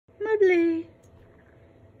Mowbly.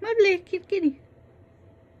 Mowbly, kitty.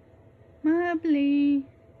 Mowbly.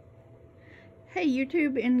 Hey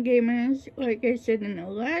YouTube and gamers, like I said in the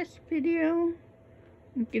last video,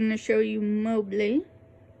 I'm gonna show you Mowbly.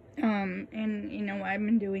 And you know what I've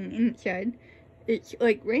been doing inside. It's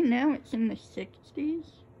like right now it's in the 60s,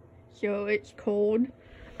 so it's cold.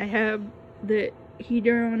 I have the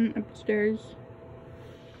heater on upstairs.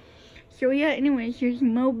 So yeah, anyways, here's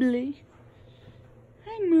Mowbly.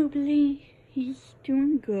 Hi Mowbly. He's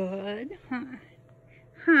doing good, huh?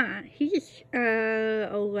 He's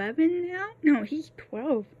 11 now? No, he's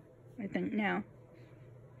 12, I think now.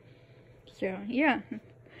 So yeah.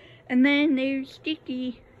 And then there's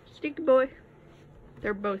Sticky boy.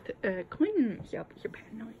 They're both cleaning themselves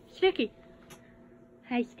apparently. Sticky.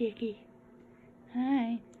 Hi Sticky.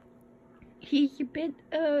 Hi. He's a bit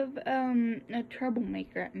of a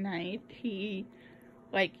troublemaker at night. He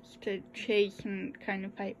likes to chase and kind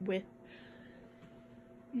of fight with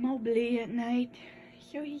Mowbly at night.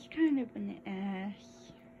 So he's kind of an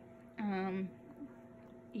ass.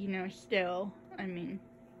 You know, still, I mean,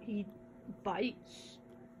 he bites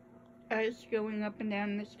us going up and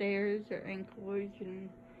down the stairs or ankles, and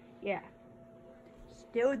yeah,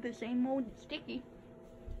 still the same old Sticky.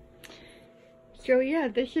 So yeah,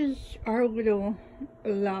 this is our little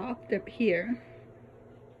loft up here.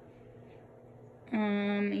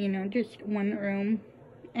 You know, just one room,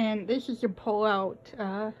 and this is a pull-out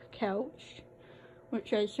couch,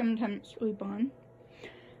 which I sometimes sleep on.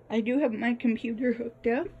 I do have my computer hooked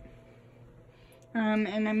up,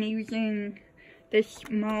 and I'm using this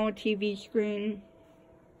small TV screen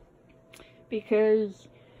because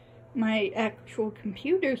my actual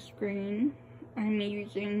computer screen I'm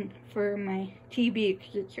using for my TV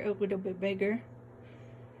because it's a little bit bigger.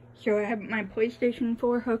 So I have my PlayStation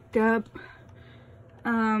 4 hooked up.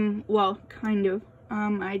 Well, kind of.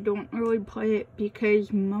 I don't really play it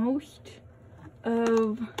because most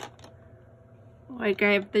of, like,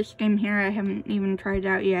 I have this game here I haven't even tried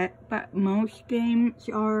out yet, but most games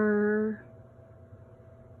are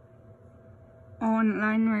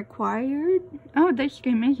online required. Oh, this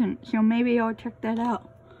game isn't, so maybe I'll check that out.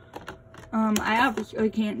 I obviously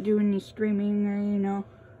can't do any streaming or, you know,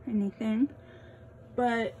 anything,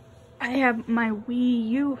 but I have my Wii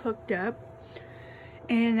U hooked up,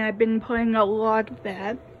 and I've been playing a lot of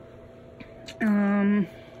that. And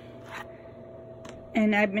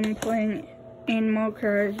I've been playing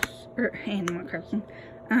Harvest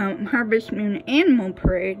Moon Animal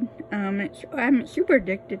Parade. I'm super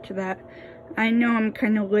addicted to that. I know I'm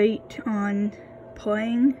kind of late on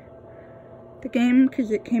playing the game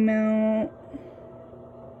because it came out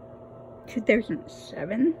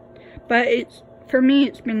 2007, but for me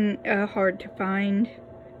it's been a hard to find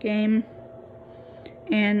game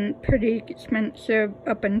and pretty expensive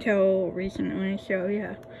up until recently, so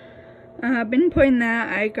yeah. I've been playing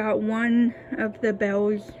that. I got one of the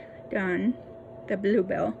bells done, the blue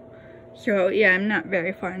bell. So yeah, I'm not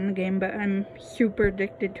very far in the game, but I'm super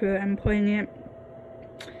addicted to it. I'm playing it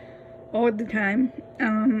all the time.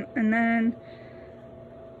 And then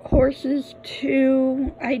Horses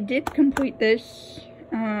 2, I did complete this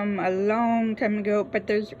a long time ago, but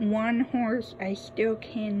there's one horse I still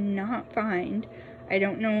cannot find. I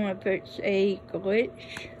don't know if it's a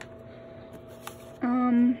glitch.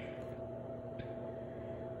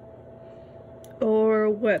 Or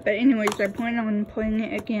what, but anyways, I plan on playing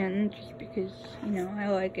it again just because, you know, I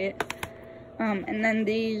like it. And then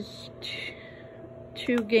these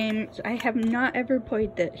two games, I have not ever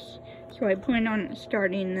played this, so I plan on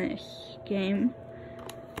starting this game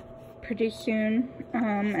pretty soon.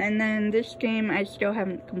 And then this game I still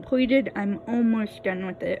haven't completed. I'm almost done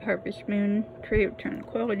with it, Harvest Moon, Tree of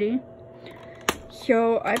Tranquility.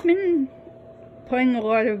 So I've been playing a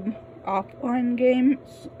lot of offline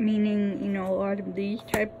games, meaning, you know, a lot of these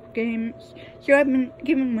type of games. So I've been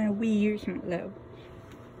giving my Wii U some love.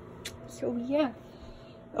 So yeah,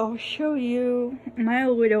 I'll show you my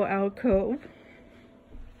little alcove.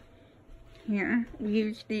 Here, we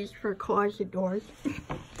use these for closet doors.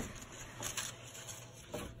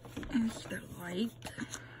 There's the light.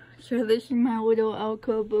 So this is my little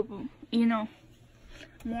alcove of, you know,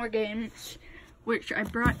 more games, which I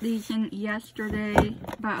brought these in yesterday,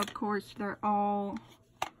 but of course they're all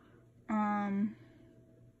on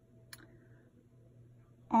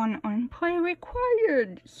play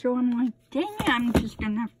required. So I'm like, dang it, I'm just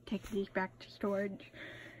gonna have to take these back to storage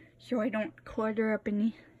so I don't clutter up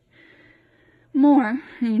any more,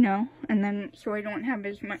 you know, and then so I don't have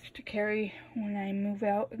as much to carry when I move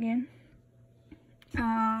out again.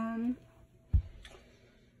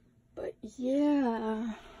 But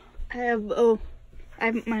yeah, I I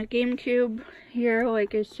have my GameCube here,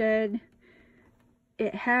 like I said.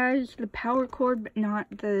 It has the power cord, but not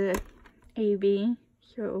the AV.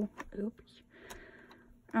 So, oops.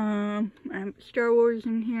 I have Star Wars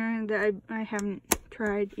in here that I haven't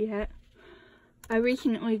tried yet. I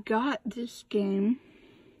recently got this game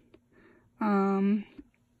at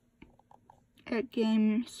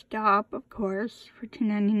GameStop, of course, for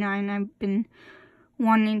 $2.99. I've been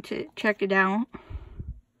wanting to check it out.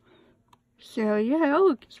 So yeah, it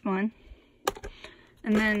looks fun.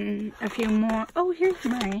 And then a few more. Oh, here's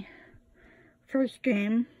my first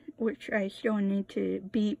game, which I still need to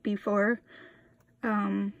beat before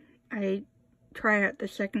I try out the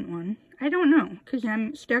second one. I don't know, because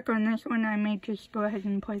I'm stuck on this one. I may just go ahead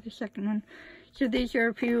and play the second one. So these are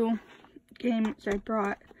a few games I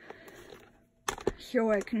brought so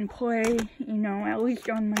I can play, you know, at least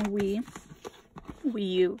on my Wii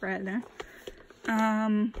U, rather.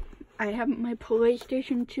 I have my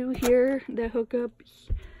PlayStation 2 here, the hookups,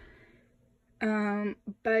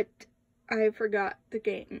 but I forgot the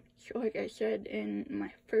game. So like I said in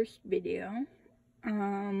my first video,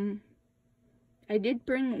 I did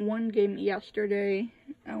bring one game yesterday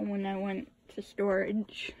when I went to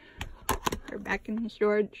storage, or back in the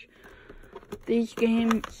storage. These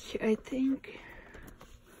games, I think,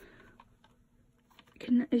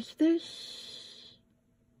 is this?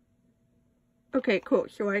 Okay, cool,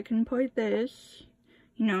 so I can play this,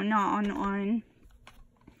 you know, not online.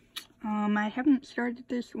 I haven't started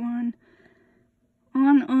this one.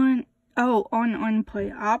 On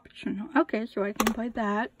play optional. Okay, so I can play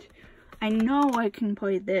that. I know I can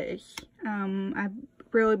play this. I've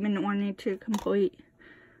really been wanting to complete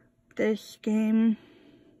this game.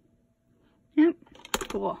 Yep,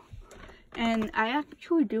 cool. And I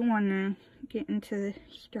actually do want to get into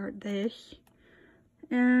start this.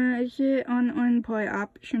 Is it on play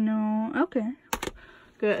optional? Okay,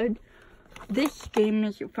 good. This game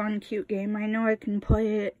is a fun, cute game. I know I can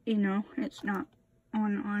play it, you know, it's not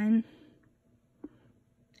online.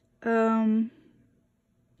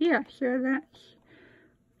 Yeah, so that's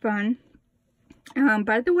fun.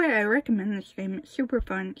 By the way, I recommend this game. It's super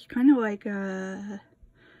fun. It's kind of like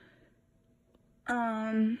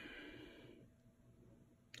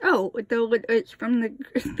oh, it's from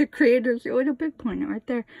the creators of Little Big Planet right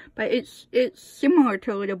there. But it's similar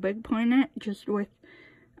to Little Big Planet, just with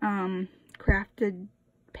crafted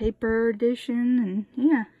paper edition, and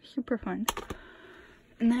yeah, super fun.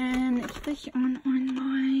 And then it's this on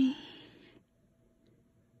my.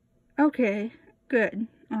 Okay, good.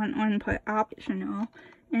 On play optional,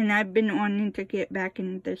 and I've been wanting to get back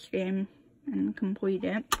into this game and complete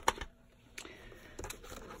it.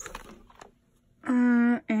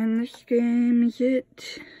 And this game, is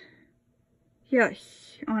it?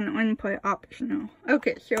 Yes, on play optional.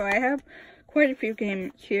 Okay, so I have quite a few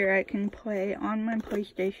games here I can play on my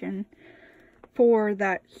PlayStation 4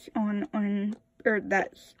 that's or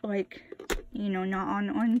that's like, you know, not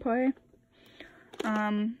on play.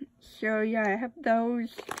 So yeah, I have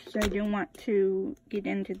those because I do want to get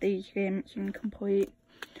into these games and complete.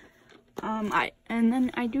 And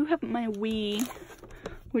then I do have my Wii,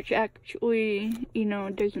 which actually, you know,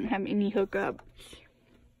 doesn't have any hookups.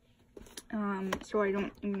 So I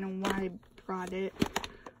don't even know why I brought it.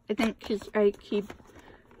 I think because I keep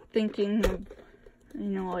thinking of, you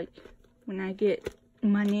know, like, when I get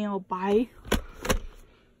money, I'll buy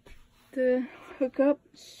the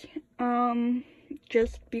hookups.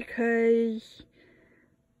 Just because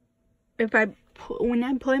when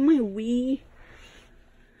I play my Wii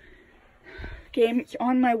games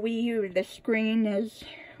on my Wii U, the screen is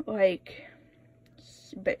like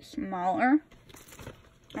a bit smaller.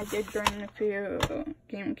 I did bring a few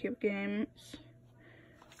GameCube games.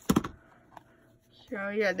 So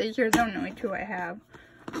yeah, these are the only two I have.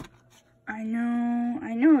 I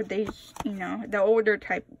know these, you know, the older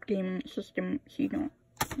type game systems you don't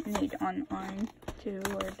need online too,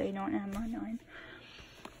 or they don't have online.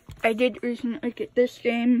 I did recently get this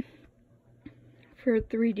game for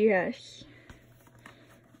 3DS,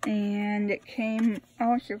 and it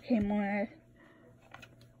also came with,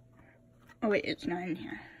 oh wait, it's not in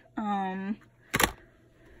here.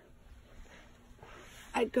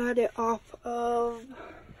 I got it off of,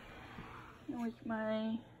 where's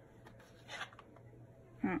my,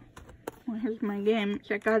 well, here's my game.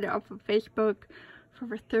 So I got it off of Facebook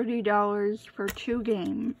for $30 for 2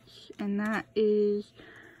 games, and that is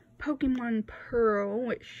Pokemon Pearl,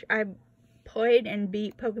 which I played and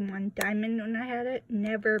beat Pokemon Diamond when I had it,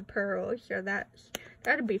 never Pearl, so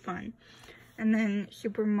that'd be fun. And then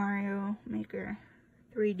Super Mario Maker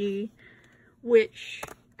 3D, which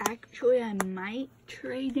actually I might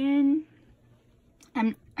trade in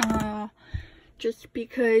I'm, just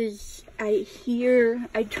because I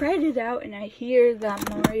tried it out and I hear that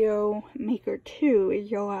Mario Maker 2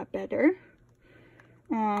 is a lot better.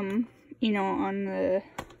 You know, on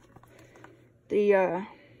the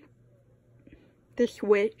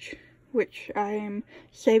Switch, which I am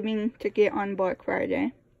saving to get on Black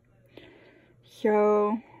Friday.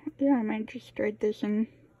 So, yeah, I might just trade this in,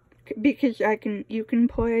 because you can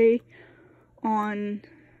play on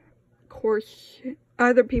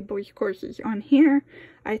other people's courses on here.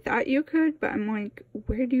 I thought you could, but I'm like,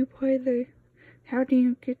 where do you play how do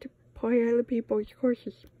you get to play other people's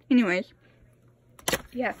courses? Anyways,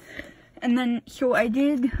 yeah. And then, so I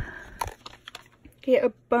did get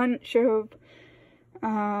a bunch of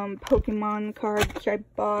Pokemon cards I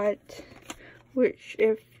bought, which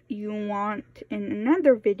if you want in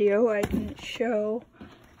another video, I can show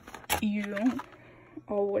you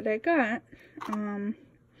all what I got.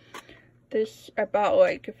 This about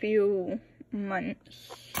like a few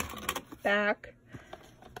months back.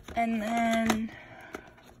 And then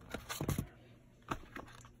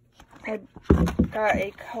I got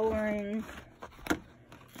a coloring,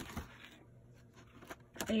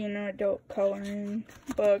 you know, adult coloring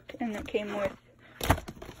book, and it came with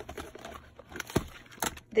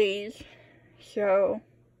these. So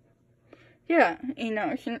yeah, you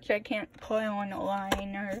know, since I can't play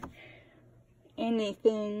online or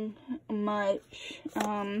anything much,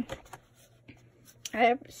 I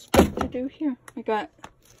have stuff to do here. I got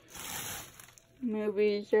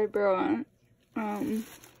movies I brought.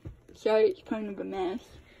 Sorry, it's kind of a mess,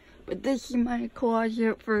 but this is my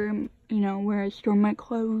closet for, you know, where I store my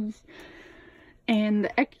clothes, and the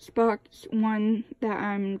Xbox One that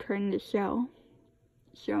I'm trying to sell.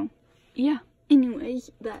 So yeah, anyways,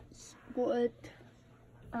 that's what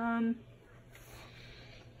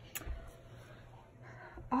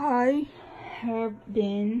I have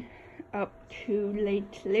been up to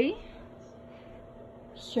lately.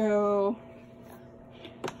 So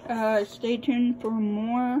stay tuned for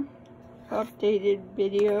more updated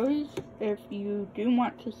videos if you do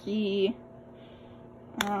want to see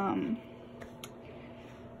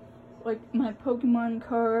like my Pokemon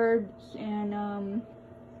cards and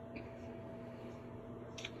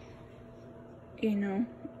you know,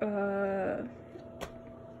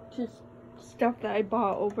 just stuff that I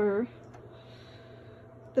bought over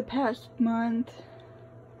the past month.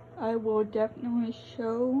 I will definitely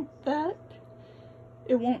show that.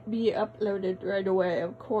 It won't be uploaded right away,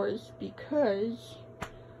 of course, because,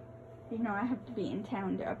 you know, I have to be in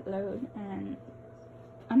town to upload, and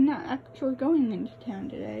I'm not actually going into town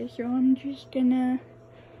today, so I'm just gonna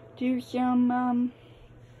do some,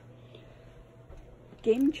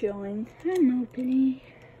 game chilling. I'm hoping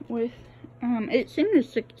with, it's in the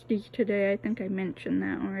 60s today. I think I mentioned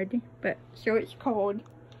that already, but, so it's cold.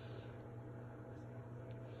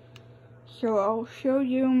 So I'll show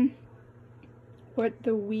you what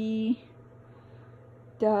the Wii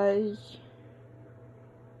does.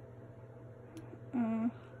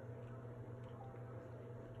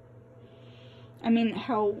 I mean,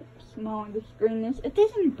 how small the screen is. It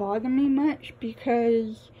doesn't bother me much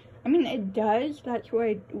because, I mean, it does. That's why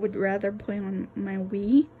I would rather play on my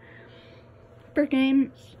Wii for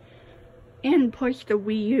games. And plus the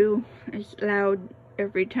Wii U is loud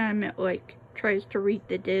every time it, like, tries to read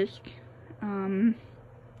the disc.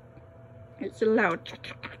 It's a loud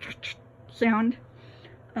sound.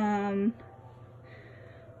 But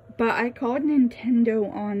I called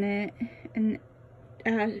Nintendo on it and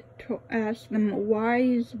asked them, why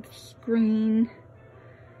is the screen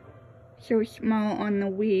so small on the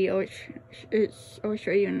Wii? I'll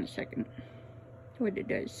show you in a second what it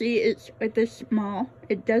does. See, it's this small.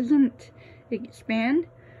 It doesn't expand,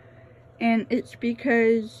 and it's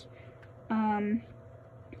because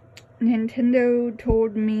Nintendo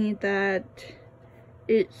told me that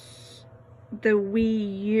it's the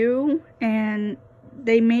Wii U, and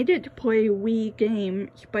they made it to play Wii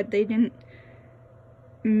games, but they didn't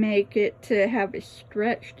make it to have a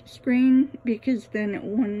stretched screen, because then it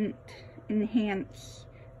wouldn't enhance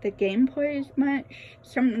the gameplay as much,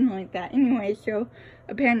 something like that. Anyway, so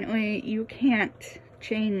apparently you can't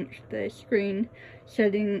change the screen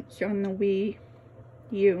settings on the Wii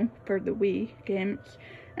U for the Wii games,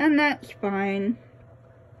 and that's fine.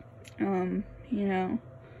 You know,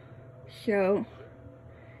 so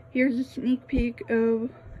here's a sneak peek of,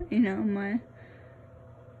 you know, my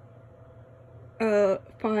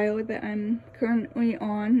file that I'm currently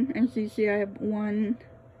on. As you see, I have one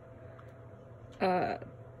bell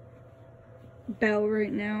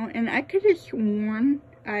right now, and I could have sworn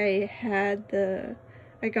I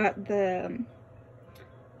got the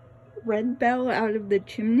red bell out of the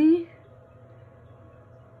chimney.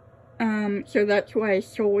 So that's why I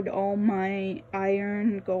sold all my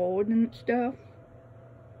iron, gold, and stuff.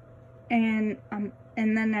 And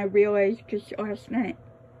then I realized just last night,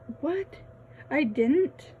 what? I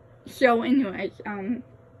didn't? So anyways,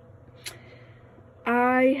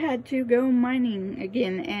 I had to go mining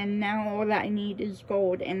again, and now all that I need is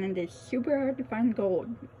gold, and it is super hard to find gold.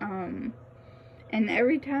 And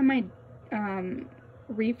every time I,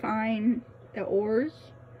 refine the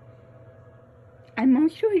ores, I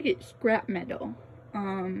mostly get scrap metal.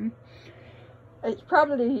 It's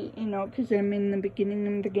probably, you know, because I'm in the beginning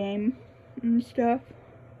of the game and stuff.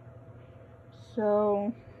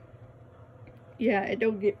 So, yeah,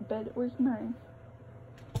 it'll get better. Where's mine?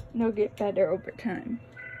 It'll get better over time.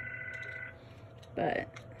 But,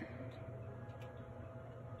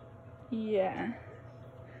 yeah.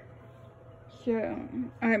 So,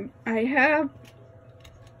 I have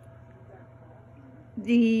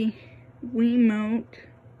the Wiimote,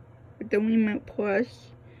 the Wiimote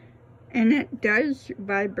Plus, and it does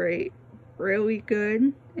vibrate really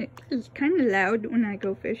good. It's kind of loud when I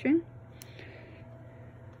go fishing.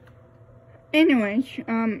 Anyways,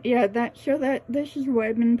 yeah, this is what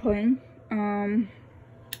I've been playing, a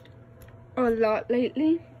lot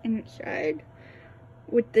lately inside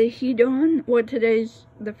with the heat on. Well, today's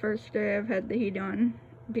the first day I've had the heat on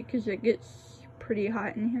because it gets pretty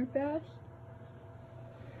hot in here fast.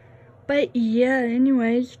 But yeah,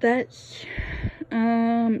 anyways, that's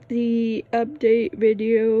the update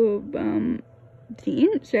video of the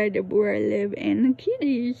inside of where I live and the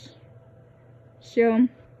kitties. So,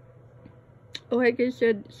 like I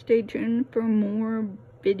said, stay tuned for more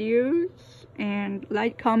videos, and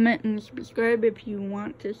like, comment, and subscribe if you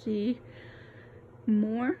want to see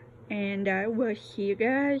more. And I will see you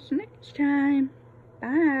guys next time.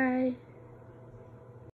 Bye.